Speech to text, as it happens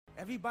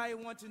Everybody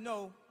wants to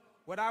know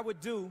what I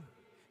would do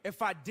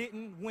if I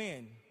didn't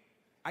win.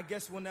 I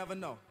guess we'll never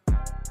know.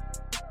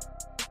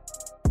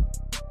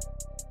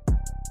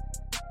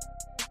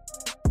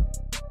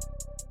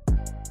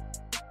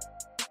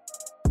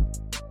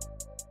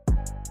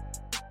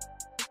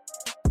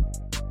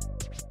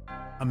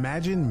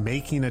 Imagine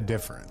making a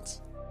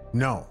difference.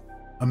 No,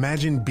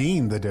 imagine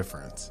being the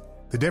difference.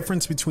 The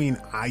difference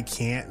between I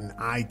can't and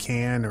I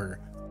can, or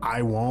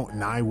I won't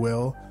and I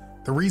will.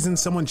 The reason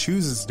someone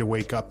chooses to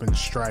wake up and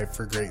strive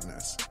for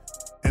greatness.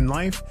 In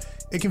life,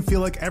 it can feel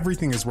like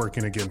everything is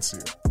working against you.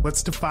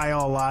 Let's defy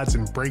all odds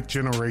and break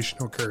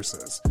generational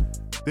curses.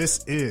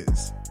 This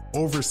is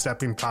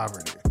Overstepping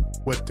Poverty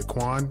with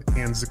Daquan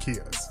and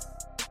Zachaeus.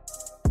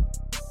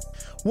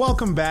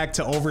 Welcome back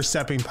to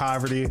Overstepping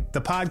Poverty,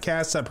 the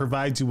podcast that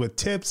provides you with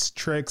tips,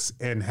 tricks,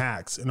 and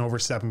hacks in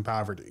overstepping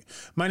poverty.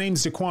 My name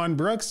is Daquan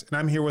Brooks, and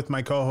I'm here with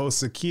my co-host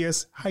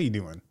Zachaeus. How you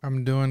doing?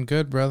 I'm doing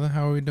good, brother.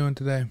 How are we doing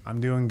today?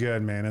 I'm doing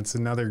good, man. It's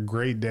another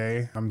great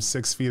day. I'm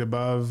 6 feet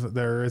above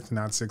the earth,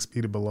 not 6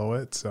 feet below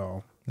it,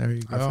 so there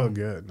you go. I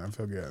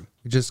feel good.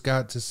 You just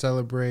got to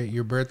celebrate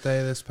your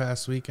birthday this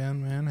past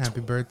weekend, man. Happy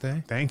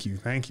birthday. Thank you.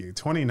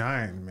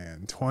 29,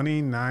 man.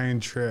 29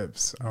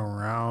 trips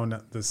around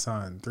the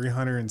sun.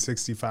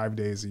 365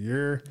 days a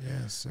year.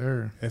 Yes,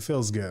 sir. It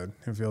feels good.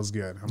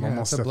 I'm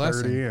almost to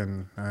 30,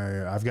 and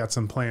I've got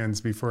some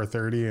plans before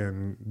 30,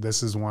 and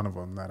this is one of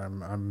them that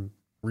I'm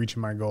reaching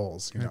my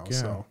goals, you know, yeah.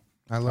 so.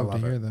 I love to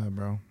hear that,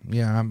 bro.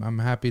 Yeah, I'm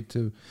happy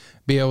to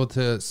be able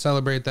to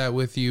celebrate that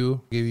with you,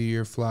 give you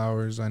your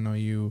flowers. I know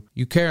you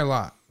care a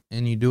lot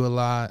and you do a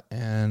lot,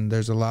 and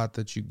there's a lot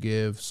that you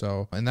give.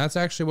 So, and that's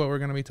actually what we're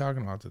going to be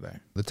talking about today.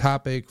 The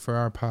topic for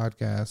our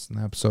podcast and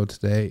episode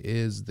today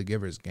is the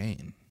giver's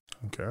gain.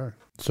 Okay.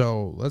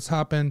 So let's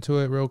hop into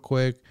it real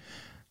quick.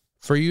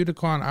 For you,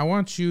 Daquan, I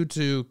want you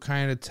to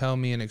kind of tell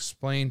me and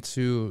explain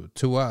to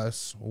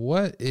us,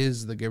 what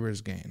is the giver's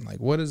gain? Like,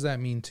 what does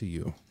that mean to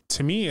you?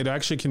 To me, it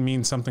actually can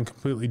mean something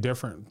completely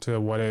different to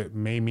what it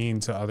may mean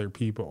to other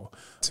people.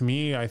 To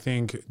me, I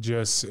think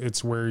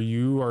it's where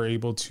you are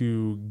able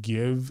to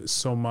give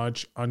so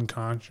much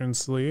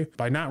unconsciously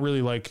by not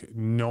really like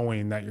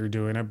knowing that you're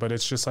doing it, but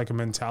it's just like a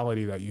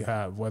mentality that you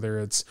have, whether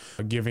it's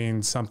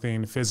giving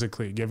something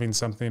physically, giving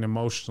something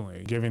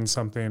emotionally, giving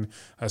something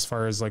as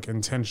far as like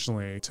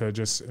intentionally to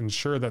just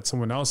ensure that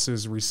someone else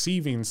is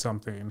receiving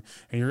something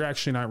and you're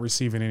actually not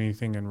receiving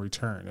anything in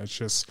return. It's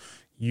just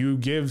you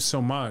give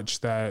so much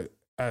that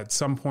at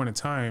some point in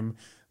time,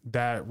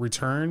 that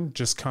return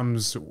just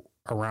comes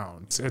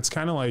around. It's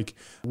kind of like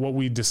what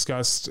we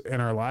discussed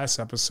in our last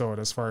episode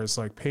as far as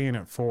like paying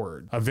it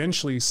forward.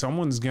 Eventually,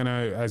 someone's going to,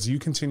 as you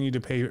continue to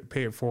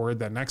pay it forward,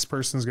 that next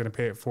person's going to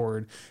pay it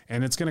forward,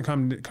 and it's going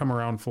to come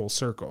around full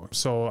circle.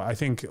 So I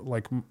think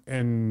like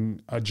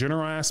in a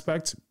general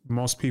aspect,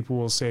 most people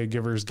will say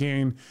giver's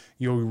gain.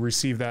 You'll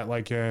receive that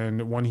like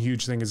in one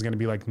huge thing is going to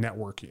be like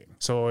networking.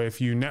 So if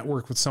you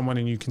network with someone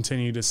and you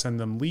continue to send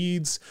them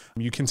leads,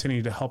 you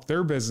continue to help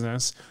their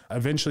business,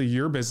 eventually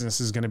your business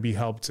is going to be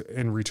helped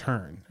in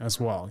return as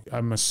well.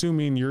 I'm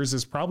assuming yours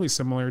is probably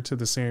similar to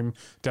the same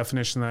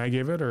definition that I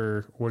gave it,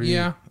 or what do you?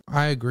 Yeah,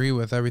 I agree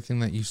with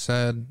everything that you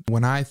said.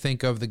 When I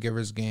think of the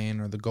giver's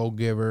gain or the Go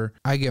Giver,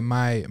 I get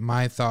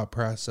my thought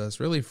process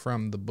really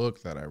from the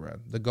book that I read,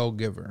 The Go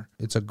Giver.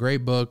 It's a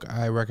great book.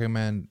 I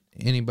recommend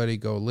anybody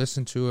go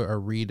listen to it or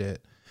read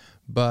it.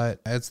 But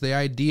it's the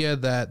idea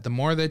that the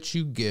more that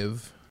you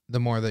give, the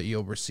more that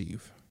you'll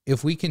receive.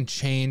 If we can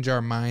change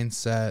our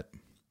mindset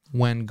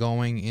when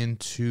going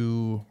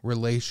into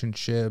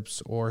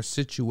relationships or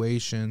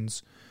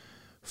situations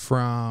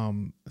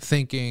from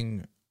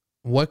thinking,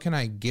 what can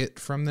I get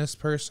from this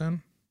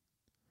person?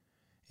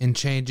 And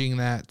changing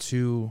that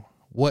to,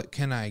 what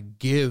can I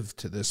give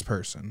to this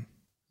person?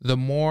 The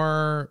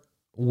more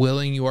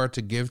willing you are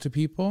to give to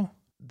people,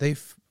 they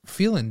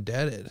feel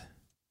indebted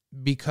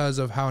because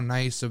of how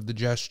nice of the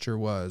gesture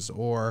was,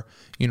 or,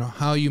 you know,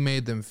 how you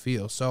made them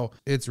feel. So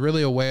it's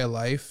really a way of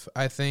life,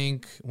 I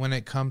think, when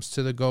it comes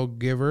to the Go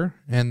Giver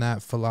and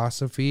that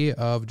philosophy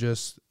of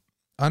just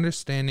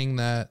understanding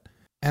that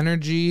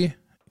energy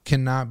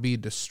cannot be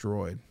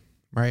destroyed,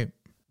 right?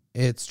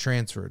 It's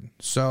transferred.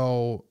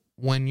 So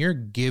when you're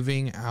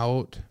giving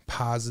out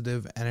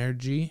positive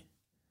energy,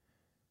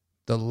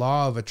 the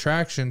law of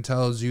attraction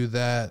tells you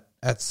that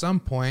at some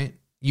point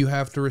you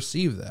have to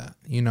receive that.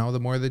 You know, the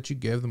more that you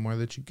give, the more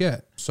that you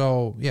get.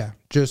 So yeah,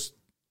 just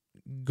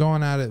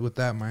going at it with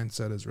that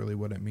mindset is really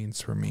what it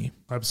means for me.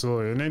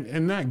 Absolutely. And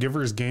in that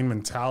giver's gain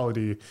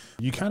mentality,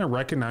 you kind of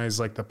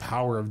recognize like the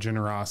power of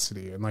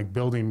generosity and like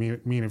building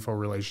meaningful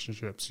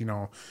relationships, you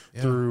know,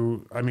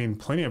 through, I mean,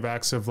 plenty of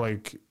acts of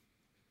like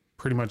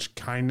pretty much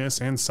kindness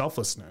and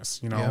selflessness,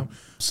 you know? Yeah.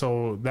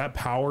 So that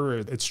power,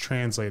 it's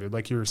translated,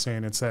 like you were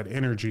saying, it's that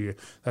energy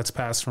that's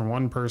passed from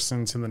one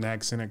person to the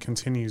next, and it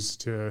continues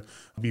to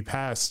be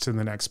passed to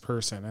the next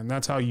person. And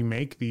that's how you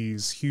make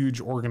these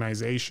huge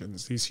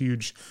organizations, these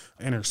huge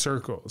inner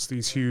circles,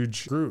 these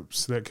huge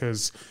groups, that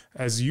because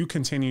as you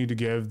continue to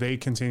give, they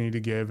continue to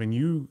give, and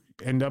you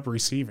end up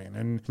receiving.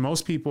 And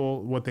most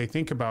people, what they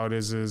think about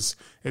is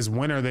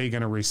when are they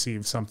going to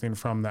receive something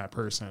from that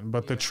person?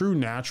 But the true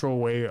natural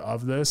way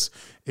of this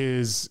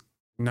is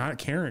not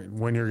caring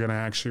when you're going to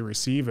actually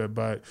receive it,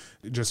 but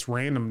just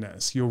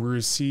randomness. You'll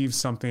receive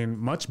something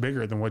much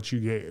bigger than what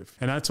you gave.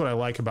 And that's what I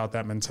like about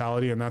that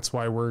mentality. And that's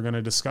why we're going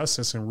to discuss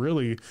this and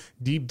really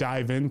deep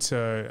dive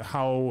into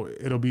how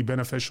it'll be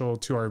beneficial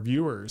to our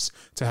viewers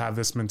to have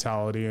this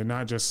mentality and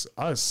not just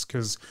us.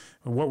 Because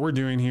what we're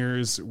doing here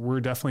is we're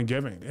definitely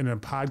giving. In a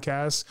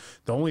podcast,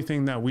 the only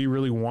thing that we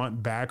really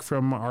want back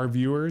from our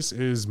viewers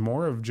is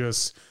more of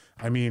just,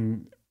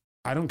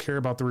 I don't care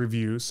about the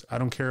reviews. I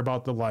don't care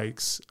about the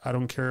likes. I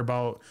don't care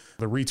about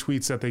the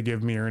retweets that they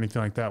give me or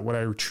anything like that. What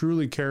I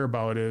truly care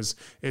about is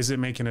it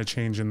making a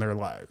change in their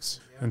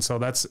lives? Yeah. And so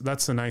that's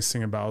the nice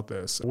thing about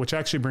this, which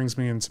actually brings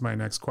me into my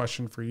next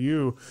question for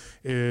you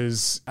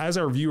is, as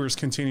our viewers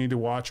continue to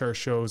watch our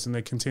shows and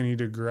they continue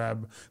to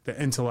grab the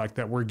intellect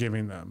that we're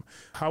giving them,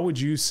 how would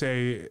you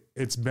say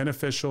it's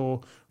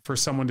beneficial for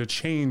someone to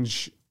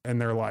change in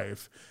their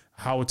life,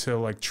 how to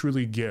like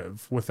truly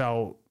give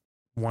without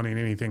wanting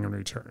anything in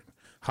return?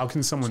 How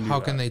can someone do that? How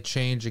can they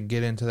change and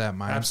get into that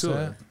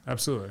mindset?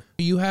 Absolutely.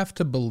 You have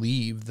to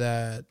believe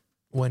that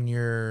when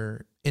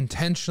you're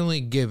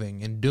intentionally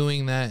giving and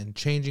doing that and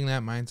changing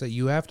that mindset,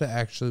 you have to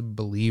actually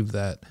believe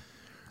that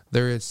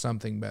there is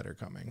something better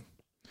coming.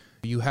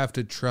 You have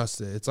to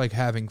trust it. It's like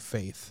having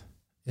faith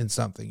in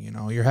something,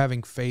 You're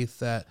having faith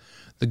that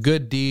the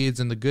good deeds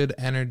and the good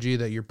energy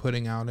that you're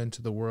putting out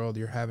into the world,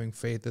 you're having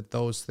faith that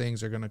those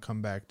things are going to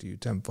come back to you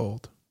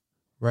tenfold.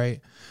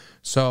 Right?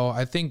 So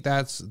I think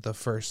that's the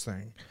first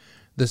thing.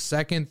 The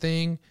second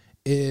thing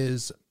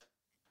is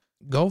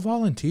go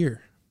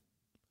volunteer.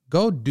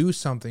 Go do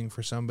something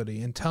for somebody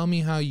and tell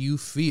me how you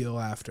feel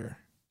after,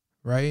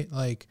 right?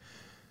 Like,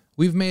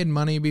 we've made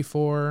money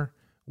before.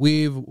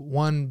 We've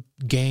won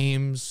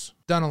games,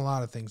 done a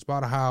lot of things,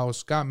 bought a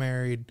house, got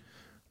married.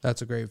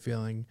 That's a great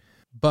feeling.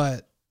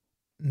 But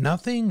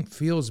nothing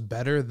feels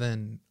better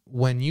than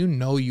when you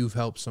know you've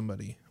helped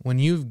somebody, when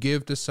you've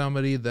given to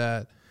somebody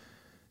that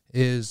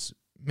is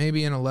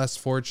maybe in a less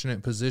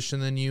fortunate position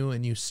than you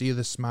and you see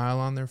the smile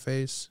on their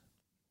face.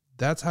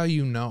 That's how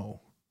you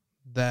know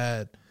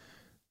that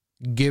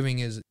giving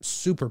is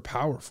super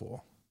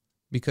powerful,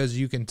 because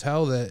you can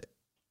tell that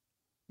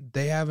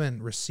they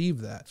haven't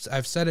received that.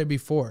 I've said it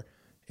before.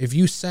 If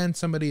you send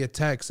somebody a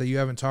text that you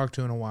haven't talked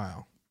to in a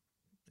while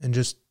and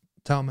just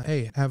tell them,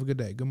 hey, have a good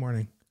day, good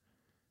morning,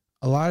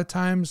 a lot of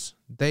times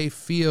they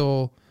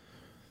feel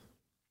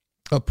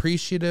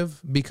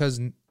appreciative because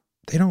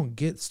they don't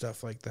get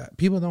stuff like that.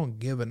 People don't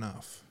give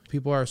enough.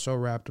 People are so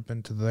wrapped up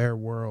into their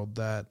world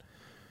that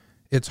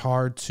it's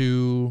hard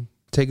to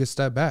take a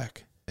step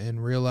back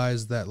and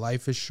realize that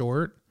life is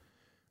short.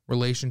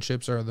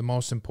 Relationships are the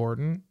most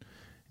important.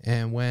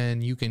 And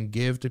when you can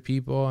give to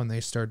people and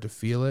they start to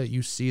feel it,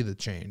 you see the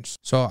change.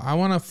 So I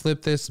want to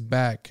flip this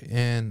back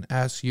and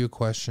ask you a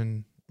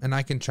question, and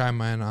I can chime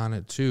in on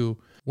it too.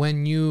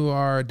 When you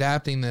are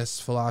adapting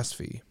this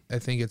philosophy, I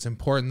think it's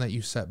important that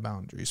you set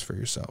boundaries for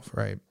yourself,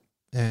 right?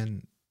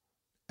 And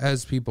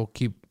as people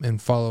keep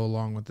and follow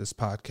along with this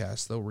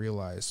podcast, they'll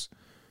realize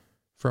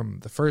from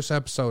the first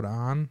episode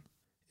on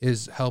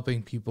is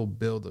helping people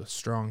build a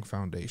strong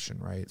foundation,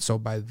 right? So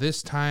by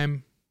this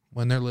time,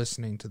 when they're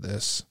listening to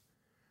this,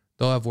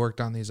 they'll have worked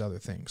on these other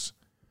things.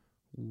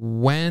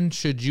 When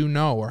should you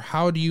know, or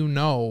how do you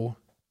know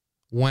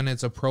when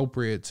it's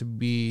appropriate to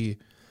be,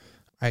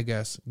 I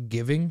guess,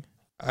 giving?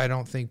 I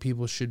don't think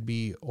people should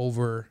be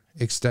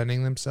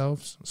overextending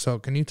themselves. So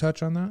can you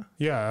touch on that?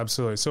 Yeah,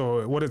 absolutely.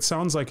 So what it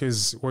sounds like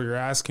is what you're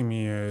asking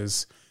me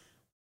is,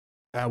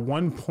 at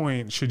one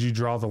point, should you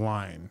draw the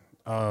line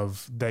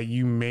of that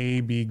you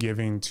may be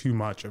giving too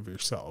much of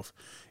yourself?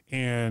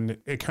 And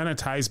it kind of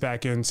ties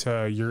back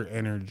into your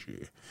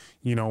energy.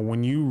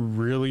 When you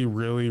really,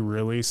 really,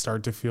 really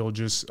start to feel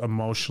just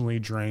emotionally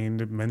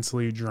drained,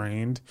 mentally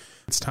drained,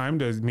 it's time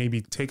to maybe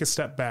take a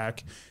step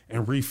back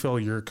and refill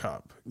your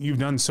cup. You've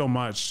done so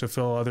much to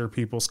fill other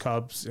people's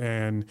cups,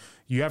 and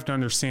you have to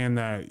understand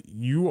that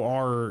you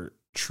are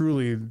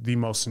truly the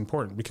most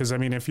important. Because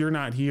if you're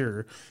not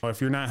here, if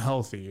you're not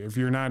healthy, if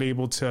you're not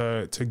able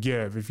to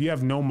give, if you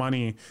have no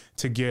money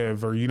to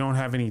give, or you don't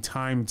have any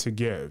time to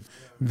give,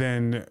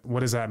 then what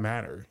does that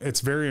matter?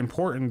 It's very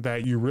important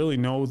that you really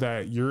know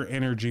that your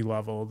energy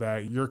level,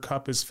 that your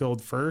cup is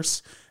filled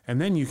first, and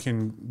then you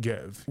can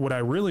give. What I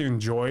really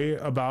enjoy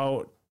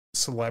about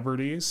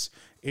celebrities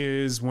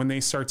is when they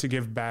start to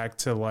give back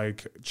to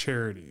like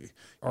charity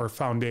or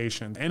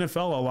foundation.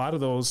 NFL, a lot of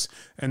those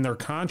in their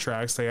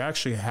contracts, they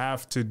actually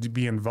have to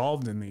be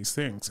involved in these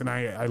things. And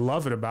I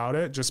love it about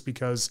it just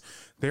because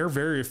they're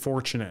very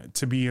fortunate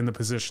to be in the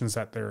positions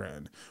that they're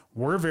in.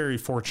 We're very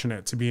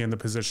fortunate to be in the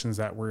positions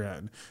that we're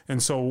in.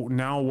 And so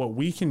now what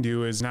we can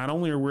do is not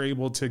only are we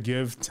able to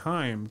give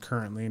time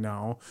currently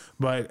now,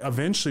 but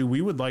eventually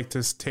we would like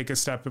to take a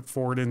step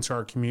forward into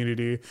our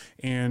community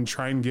and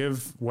try and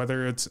give,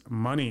 whether it's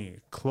money,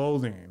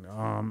 clothing,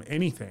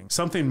 anything,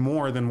 something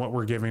more than what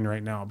we're giving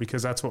right now,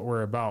 because that's what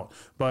we're about.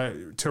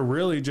 But to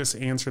really just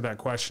answer that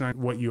question,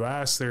 what you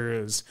asked there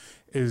is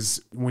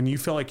when you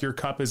feel like your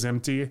cup is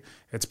empty,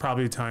 it's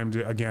probably time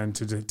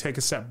to take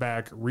a step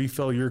back,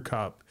 refill your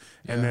cup.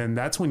 And then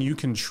that's when you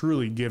can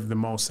truly give the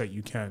most that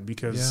you can.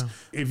 Because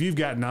if you've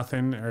got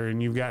nothing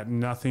and you've got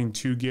nothing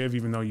to give,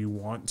 even though you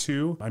want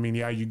to, I mean,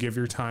 you give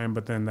your time,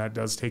 but then that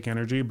does take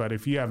energy. But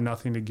if you have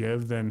nothing to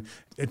give, then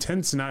it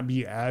tends to not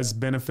be as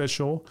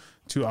beneficial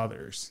to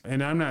others.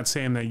 And I'm not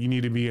saying that you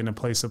need to be in a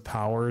place of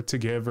power to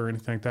give or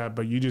anything like that,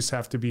 but you just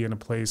have to be in a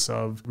place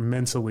of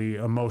mentally,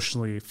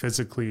 emotionally,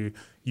 physically,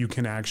 you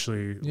can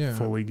actually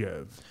fully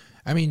give.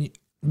 I mean,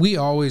 we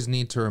always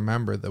need to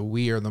remember that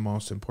we are the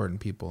most important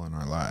people in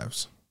our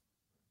lives.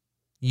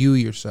 You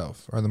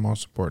yourself are the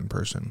most important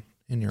person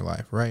in your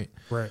life, right?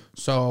 Right.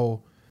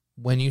 So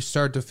when you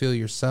start to feel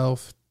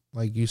yourself,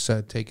 like you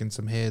said, taking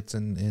some hits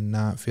and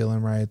not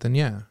feeling right, then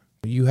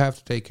you have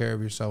to take care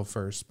of yourself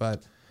first.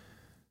 But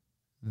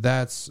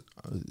that's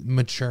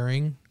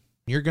maturing.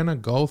 You're going to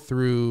go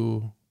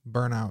through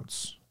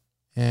burnouts.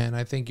 And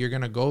I think you're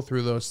going to go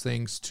through those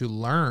things to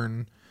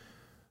learn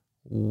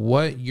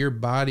what your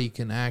body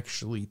can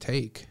actually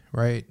take,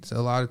 right? So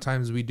a lot of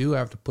times we do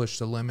have to push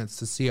the limits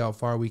to see how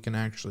far we can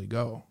actually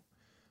go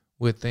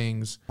with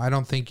things. I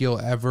don't think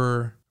you'll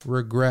ever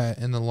regret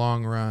in the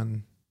long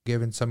run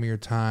giving some of your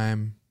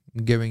time,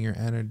 giving your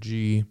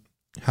energy,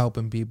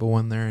 helping people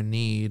when they're in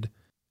need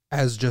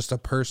as just a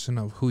person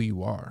of who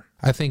you are.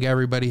 I think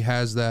everybody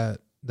has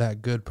that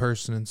good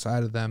person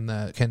inside of them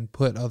that can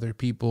put other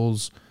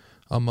people's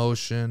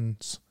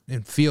emotions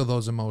and feel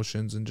those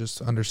emotions and just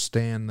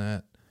understand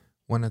that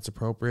when it's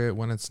appropriate,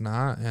 when it's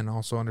not, and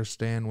also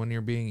understand when you're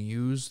being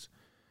used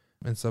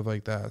and stuff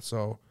like that.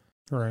 So,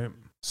 right.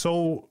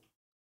 So,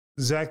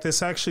 Zach,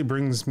 this actually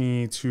brings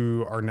me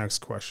to our next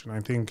question. I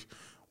think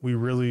we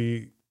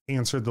really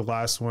answered the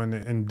last one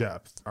in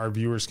depth. Our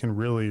viewers can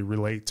really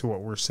relate to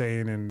what we're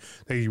saying, and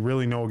they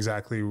really know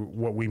exactly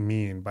what we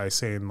mean by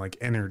saying like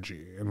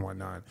energy and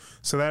whatnot.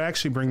 So that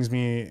actually brings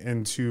me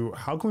into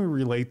how can we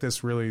relate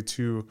this really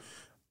to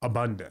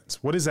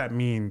abundance? What does that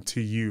mean to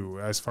you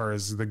as far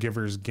as the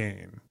giver's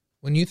gain?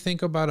 When you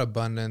think about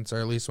abundance, or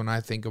at least when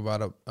I think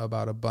about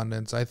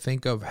abundance, I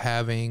think of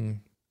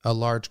having a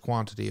large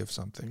quantity of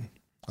something,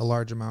 a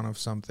large amount of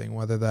something,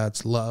 whether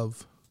that's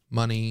love,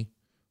 money,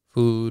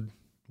 food,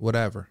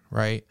 whatever,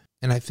 right?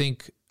 And I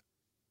think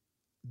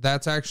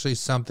that's actually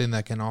something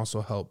that can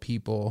also help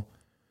people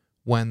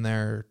when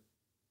they're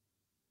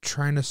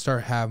trying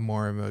to have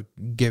more of a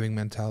giving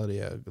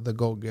mentality, the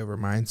goal giver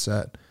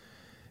mindset,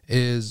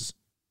 is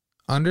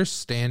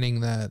understanding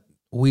that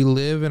we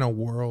live in a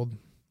world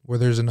where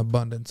there's an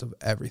abundance of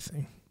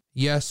everything.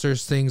 Yes,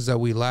 there's things that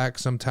we lack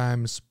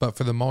sometimes, but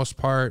for the most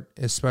part,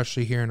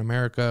 especially here in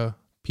America,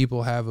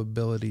 people have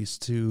abilities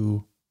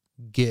to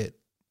get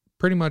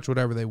pretty much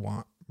whatever they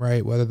want,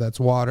 right? Whether that's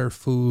water,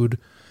 food,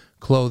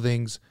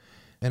 clothings.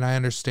 And I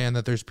understand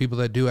that there's people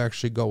that do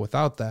actually go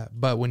without that.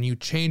 But when you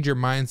change your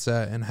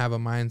mindset and have a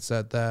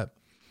mindset that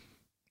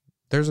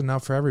there's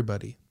enough for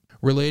everybody,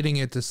 relating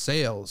it to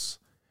sales,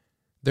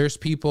 there's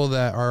people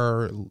that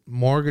are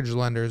mortgage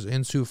lenders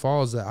in Sioux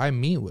Falls that I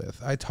meet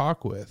with, I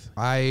talk with,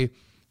 I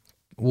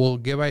will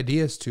give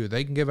ideas to.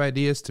 They can give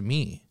ideas to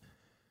me.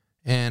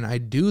 And I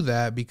do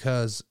that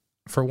because,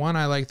 for one,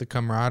 I like the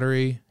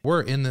camaraderie.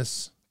 We're in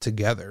this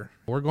together.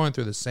 We're going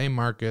through the same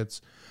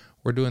markets.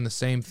 We're doing the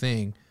same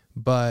thing.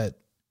 But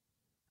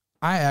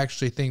I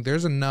actually think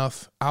there's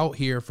enough out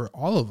here for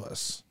all of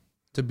us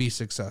to be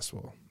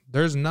successful.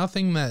 There's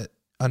nothing that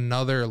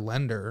another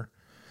lender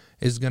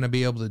is going to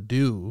be able to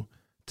do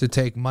to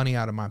take money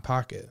out of my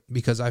pocket,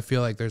 because I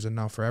feel like there's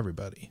enough for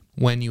everybody.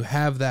 When you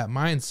have that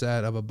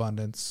mindset of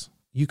abundance,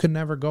 you can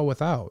never go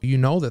without. You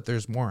know that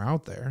there's more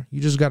out there.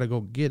 You just got to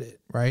go get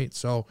it, right?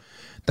 So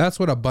that's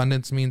what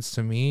abundance means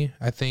to me.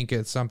 I think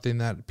it's something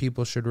that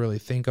people should really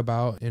think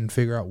about and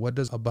figure out, what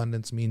does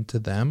abundance mean to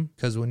them?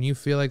 Because when you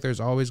feel like there's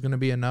always going to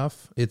be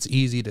enough, it's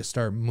easy to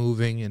start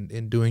moving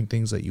and doing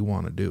things that you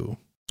want to do.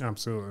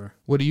 Absolutely.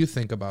 What do you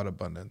think about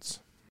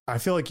abundance? I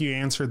feel like you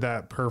answered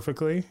that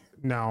perfectly.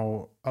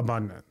 Now,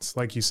 abundance,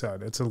 like you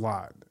said, it's a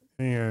lot.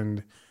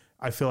 And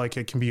I feel like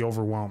it can be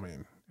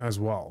overwhelming as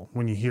well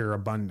when you hear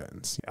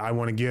abundance. I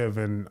want to give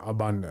in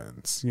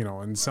abundance,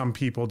 and some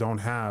people don't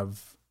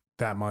have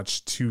that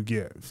much to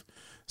give.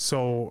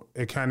 So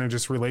it kind of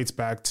just relates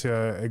back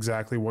to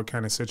exactly what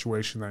kind of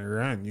situation that you're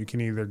in. You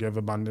can either give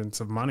abundance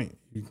of money,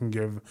 you can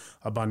give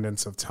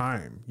abundance of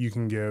time, you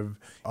can give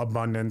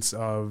abundance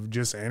of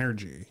just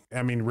energy.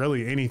 I mean,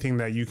 really anything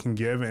that you can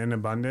give in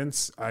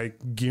abundance, I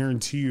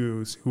guarantee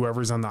you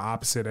whoever's on the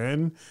opposite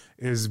end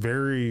is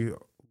very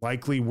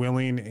likely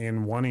willing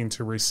and wanting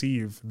to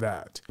receive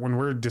that. When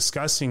we're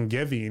discussing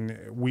giving,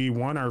 we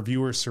want our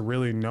viewers to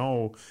really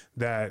know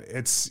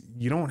that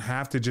you don't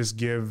have to just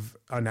give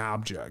an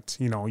object.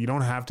 You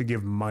don't have to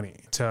give money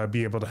to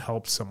be able to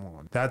help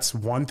someone. That's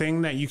one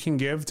thing that you can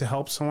give to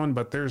help someone,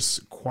 but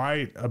there's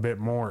quite a bit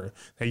more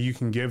that you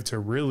can give to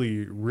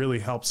really, really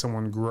help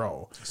someone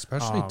grow.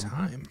 Especially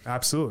time.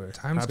 Absolutely.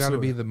 Time's got to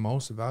be the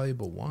most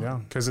valuable one. Yeah,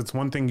 because it's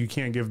one thing you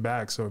can't give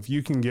back. So if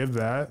you can give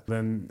that,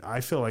 then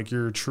I feel like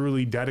you're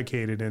truly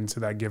dedicated into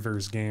that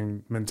giver's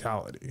game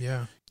mentality.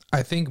 Yeah.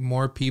 I think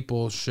more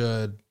people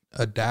should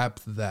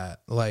adapt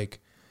that. Like,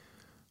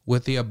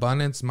 with the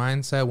abundance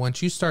mindset,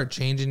 once you start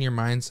changing your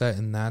mindset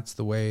and that's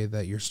the way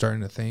that you're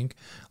starting to think,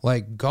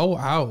 like, go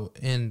out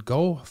and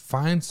go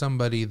find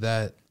somebody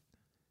that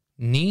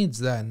needs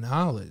that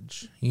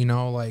knowledge,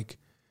 like,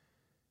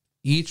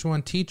 each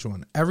one teach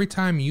one. Every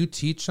time you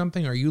teach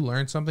something or you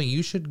learn something,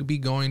 you should be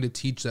going to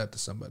teach that to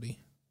somebody.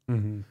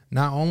 Mm-hmm.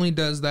 Not only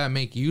does that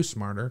make you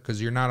smarter,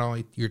 because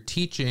you're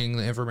teaching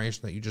the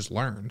information that you just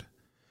learned,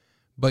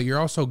 but you're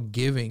also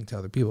giving to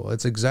other people.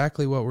 It's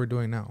exactly what we're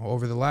doing now.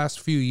 Over the last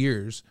few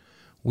years,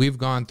 we've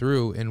gone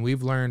through and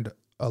we've learned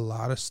a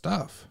lot of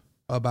stuff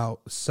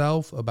about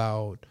self,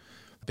 about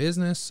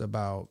business,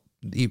 about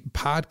the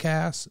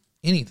podcasts,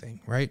 anything,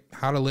 right?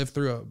 How to live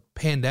through a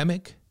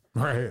pandemic,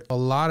 right? A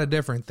lot of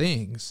different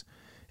things.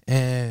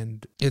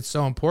 And it's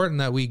so important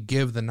that we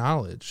give the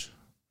knowledge.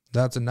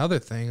 That's another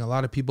thing. A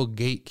lot of people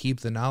gatekeep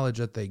the knowledge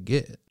that they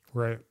get.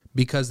 Right.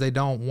 Because they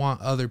don't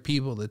want other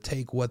people to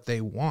take what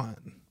they want.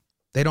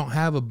 They don't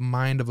have a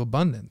mind of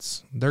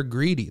abundance. They're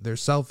greedy. They're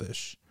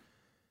selfish.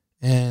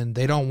 And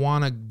they don't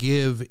want to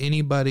give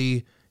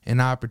anybody an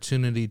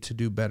opportunity to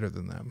do better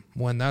than them,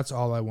 when that's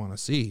all I want to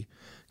see.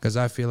 Because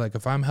I feel like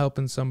if I'm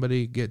helping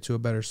somebody get to a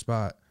better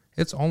spot,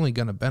 it's only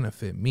going to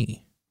benefit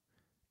me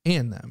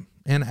and them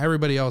and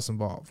everybody else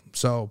involved.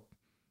 So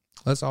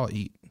let's all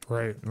eat.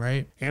 Right.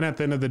 Right. And at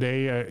the end of the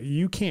day,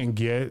 you can't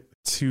get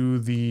to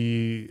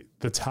the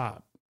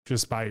top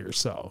just by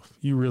yourself.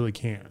 You really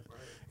can't.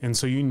 And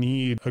so you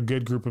need a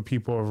good group of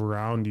people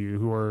around you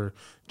who are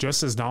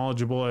just as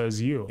knowledgeable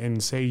as you.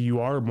 And say you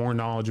are more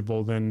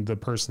knowledgeable than the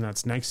person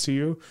that's next to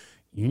you,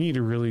 you need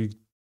to really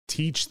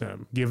teach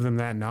them, give them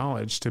that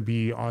knowledge to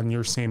be on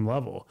your same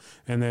level.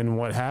 And then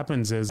what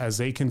happens is, as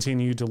they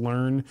continue to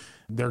learn,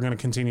 they're going to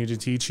continue to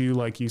teach you,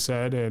 like you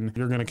said, and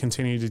you're going to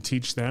continue to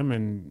teach them.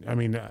 And I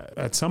mean,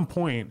 at some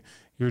point,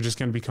 you're just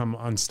going to become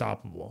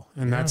unstoppable.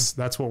 And that's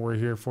what we're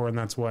here for. And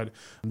that's what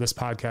this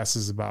podcast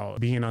is about,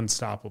 being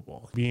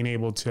unstoppable, being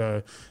able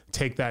to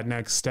take that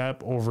next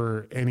step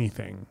over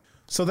anything.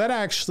 So that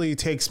actually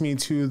takes me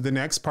to the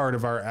next part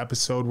of our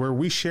episode, where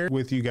we share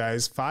with you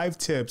guys 5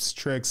 tips,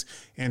 tricks,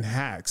 and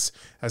hacks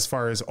as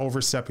far as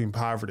overstepping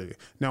poverty.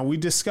 Now, we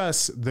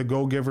discuss the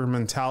go-giver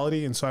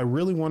mentality, and so I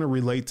really want to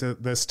relate to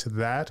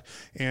that.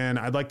 And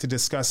I'd like to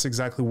discuss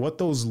exactly what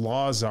those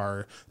laws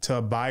are to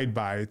abide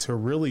by, to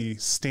really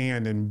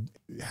stand and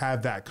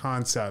have that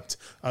concept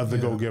of the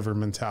go-giver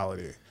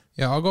mentality.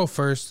 Yeah, I'll go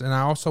first. And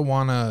I also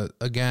want to,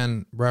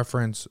 again,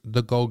 reference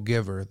The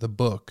Go-Giver, the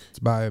book. It's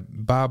by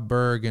Bob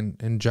Berg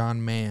and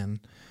John Mann.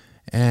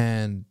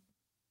 And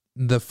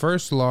the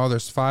first law,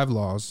 there's 5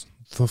 laws.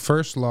 The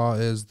first law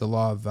is the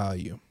law of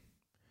value.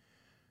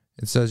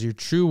 It says your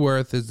true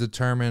worth is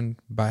determined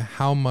by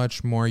how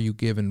much more you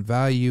give in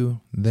value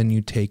than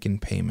you take in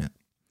payment.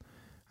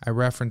 I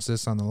referenced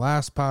this on the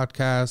last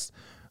podcast,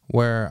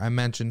 where I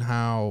mentioned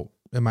how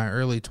in my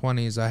early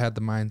 20s, I had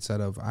the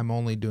mindset of I'm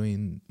only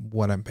doing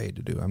what I'm paid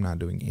to do. I'm not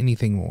doing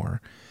anything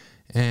more.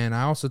 And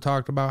I also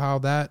talked about how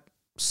that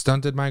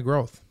stunted my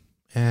growth,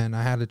 and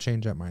I had to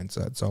change that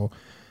mindset. So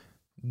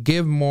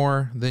give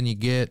more than you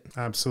get.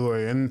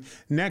 Absolutely. And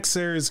next,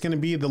 there is going to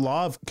be the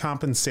law of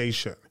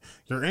compensation.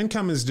 Your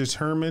income is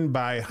determined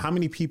by how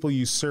many people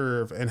you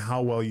serve and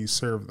how well you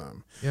serve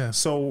them. Yeah.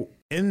 So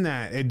in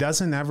that, it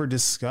doesn't ever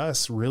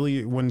discuss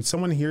really, when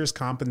someone hears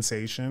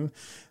compensation,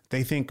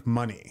 they think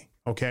money.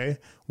 Okay.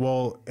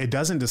 Well, it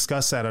doesn't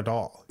discuss that at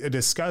all. It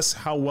discusses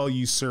how well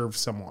you serve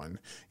someone,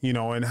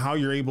 and how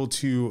you're able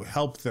to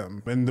help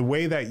them, and the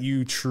way that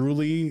you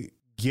truly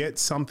get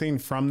something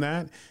from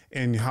that,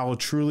 and how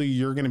truly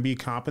you're going to be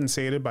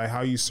compensated by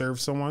how you serve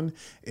someone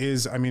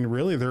is,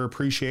 really their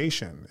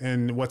appreciation.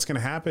 And what's going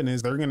to happen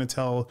is they're going to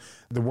tell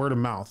the word of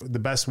mouth, the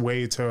best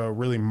way to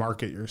really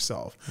market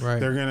yourself. Right.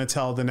 They're going to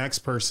tell the next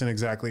person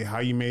exactly how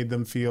you made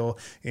them feel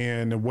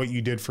and what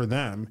you did for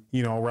them,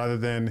 rather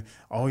than,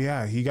 oh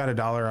yeah, he got $1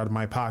 out of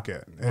my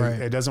pocket. Right.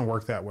 It doesn't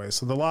work that way.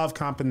 So the law of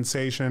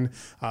compensation,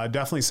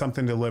 definitely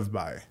something to live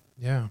by.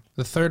 Yeah.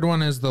 The third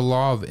one is the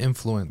law of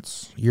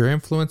influence. Your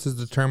influence is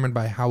determined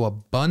by how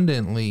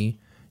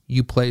abundantly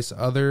you place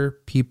other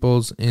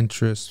people's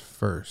interests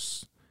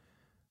first.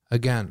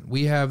 Again,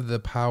 we have the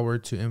power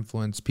to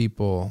influence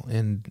people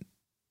in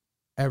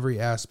every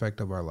aspect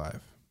of our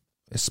life,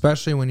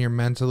 especially when you're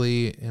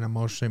mentally and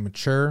emotionally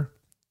mature.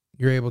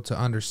 You're able to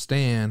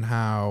understand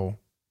how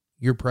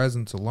your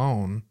presence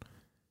alone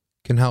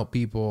can help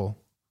people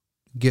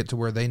get to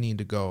where they need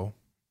to go,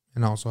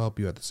 and also help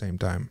you at the same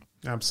time.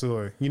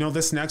 Absolutely. You know,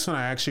 this next one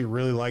I actually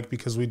really like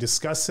because we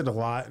discussed it a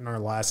lot in our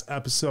last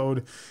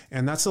episode,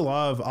 and that's the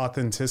law of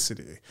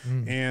authenticity.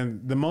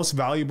 And the most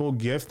valuable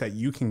gift that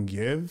you can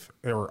give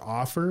or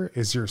offer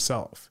is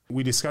yourself.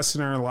 We discussed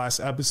in our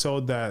last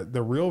episode that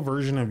the real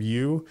version of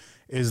you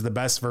is the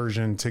best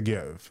version to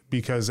give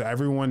because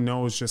everyone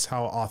knows just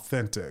how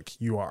authentic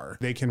you are.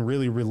 They can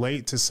really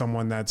relate to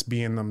someone that's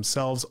being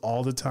themselves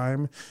all the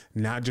time,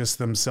 not just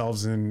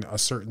themselves in a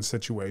certain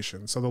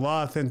situation. So the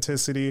law of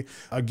authenticity,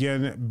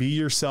 again, be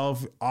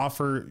yourself,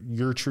 offer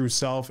your true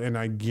self, and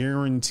I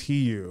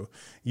guarantee you,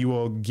 you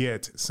will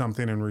get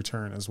something in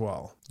return as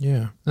well.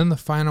 Yeah. Then the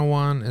final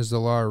one is the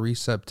law of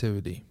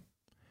receptivity.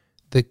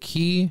 The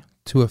key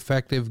to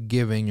effective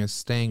giving is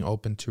staying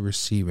open to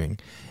receiving.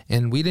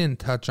 And we didn't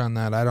touch on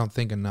that, I don't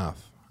think,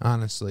 enough,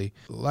 honestly.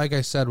 Like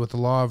I said, with the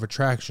law of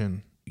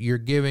attraction, you're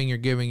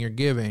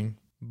giving,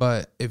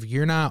 but if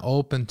you're not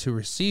open to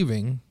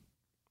receiving,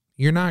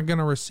 you're not going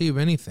to receive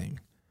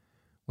anything.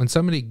 When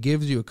somebody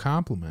gives you a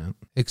compliment,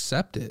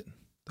 accept it.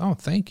 Oh,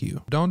 thank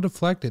you. Don't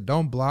deflect it.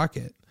 Don't block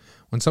it.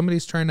 When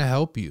somebody's trying to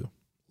help you,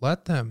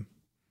 let them.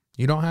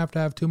 You don't have to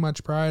have too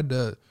much pride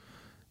to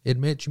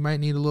admit you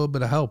might need a little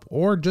bit of help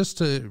or just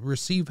to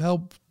receive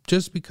help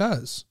just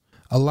because.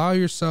 Allow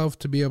yourself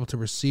to be able to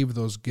receive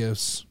those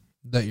gifts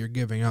that you're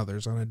giving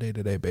others on a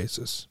day-to-day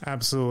basis.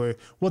 Absolutely.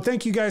 Well,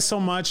 thank you guys so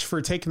much for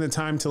taking the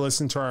time to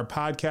listen to our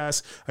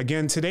podcast.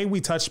 Again, today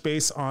we touched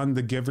base on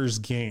the giver's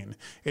gain.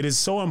 It is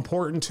so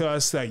important to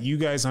us that you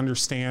guys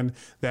understand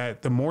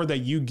that the more that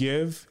you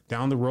give,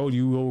 down the road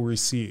you will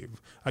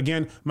receive.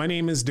 Again, my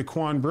name is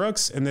Daquan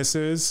Brooks, and this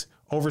is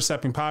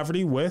Overstepping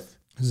Poverty with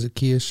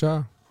Zachaeus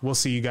Shaw. We'll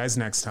see you guys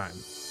next time.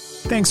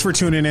 Thanks for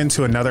tuning in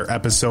to another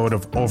episode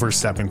of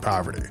Overstepping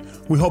Poverty.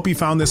 We hope you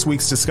found this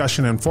week's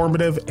discussion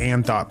informative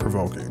and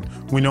thought-provoking.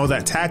 We know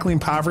that tackling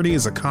poverty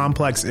is a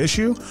complex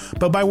issue,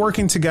 but by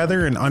working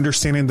together and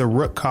understanding the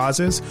root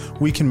causes,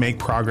 we can make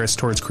progress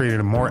towards creating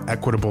a more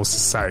equitable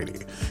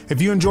society.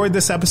 If you enjoyed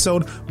this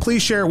episode,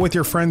 please share it with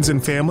your friends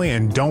and family,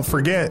 and don't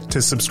forget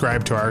to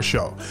subscribe to our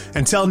show.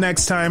 Until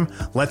next time,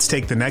 let's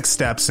take the next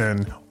steps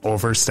in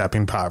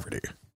Overstepping Poverty.